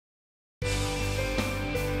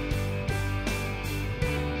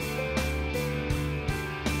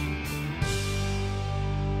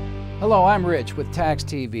Hello, I'm Rich with Tax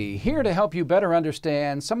TV, here to help you better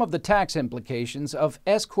understand some of the tax implications of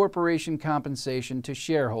S-corporation compensation to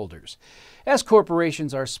shareholders.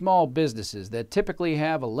 S-corporations are small businesses that typically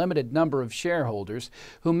have a limited number of shareholders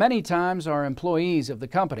who many times are employees of the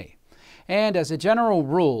company. And as a general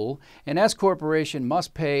rule, an S-corporation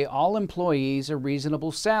must pay all employees a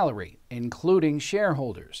reasonable salary, including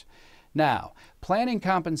shareholders. Now, planning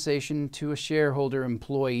compensation to a shareholder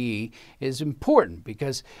employee is important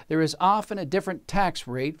because there is often a different tax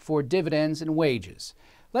rate for dividends and wages.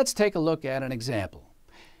 Let's take a look at an example.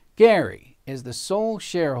 Gary is the sole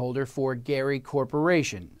shareholder for Gary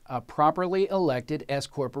Corporation, a properly elected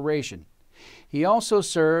S-corporation. He also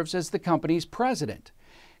serves as the company's president.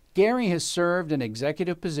 Gary has served in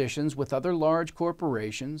executive positions with other large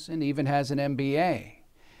corporations and even has an MBA.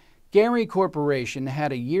 Gary Corporation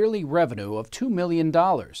had a yearly revenue of $2 million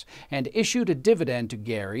and issued a dividend to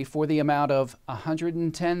Gary for the amount of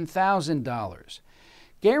 $110,000.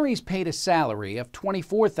 Gary's paid a salary of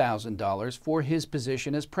 $24,000 for his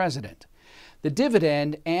position as president. The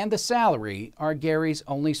dividend and the salary are Gary's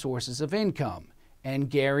only sources of income, and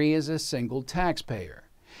Gary is a single taxpayer.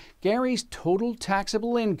 Gary's total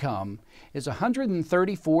taxable income is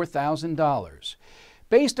 $134,000.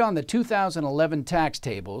 Based on the 2011 tax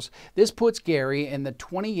tables, this puts Gary in the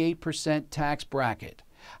 28% tax bracket.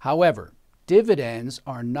 However, dividends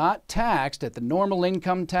are not taxed at the normal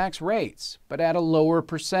income tax rates, but at a lower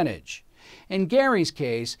percentage. In Gary's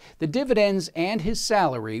case, the dividends and his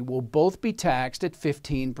salary will both be taxed at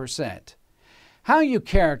 15%. How you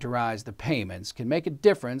characterize the payments can make a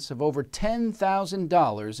difference of over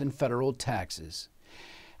 $10,000 in federal taxes.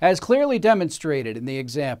 As clearly demonstrated in the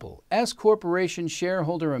example, S-corporation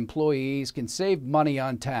shareholder employees can save money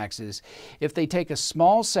on taxes if they take a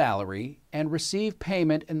small salary and receive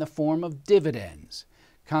payment in the form of dividends.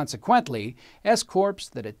 Consequently, S-corps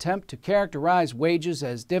that attempt to characterize wages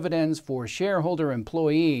as dividends for shareholder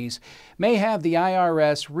employees may have the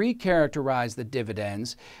IRS recharacterize the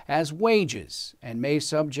dividends as wages and may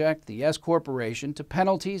subject the S-corporation to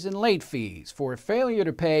penalties and late fees for failure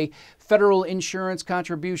to pay Federal Insurance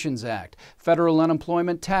Contributions Act, Federal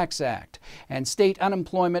Unemployment Tax Act, and state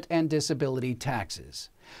unemployment and disability taxes.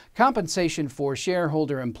 Compensation for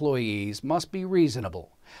shareholder employees must be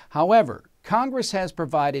reasonable. However, Congress has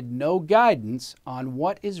provided no guidance on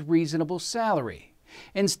what is reasonable salary.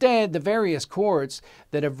 Instead, the various courts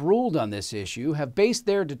that have ruled on this issue have based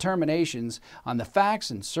their determinations on the facts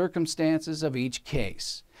and circumstances of each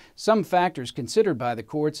case. Some factors considered by the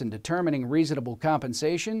courts in determining reasonable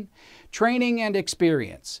compensation: training and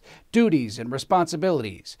experience, duties and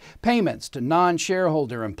responsibilities, payments to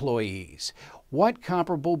non-shareholder employees, what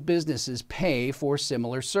comparable businesses pay for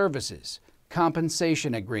similar services,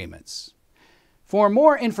 compensation agreements. For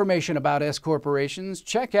more information about S-corporations,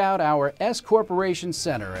 check out our S-Corporation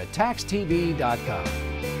Center at taxtv.com.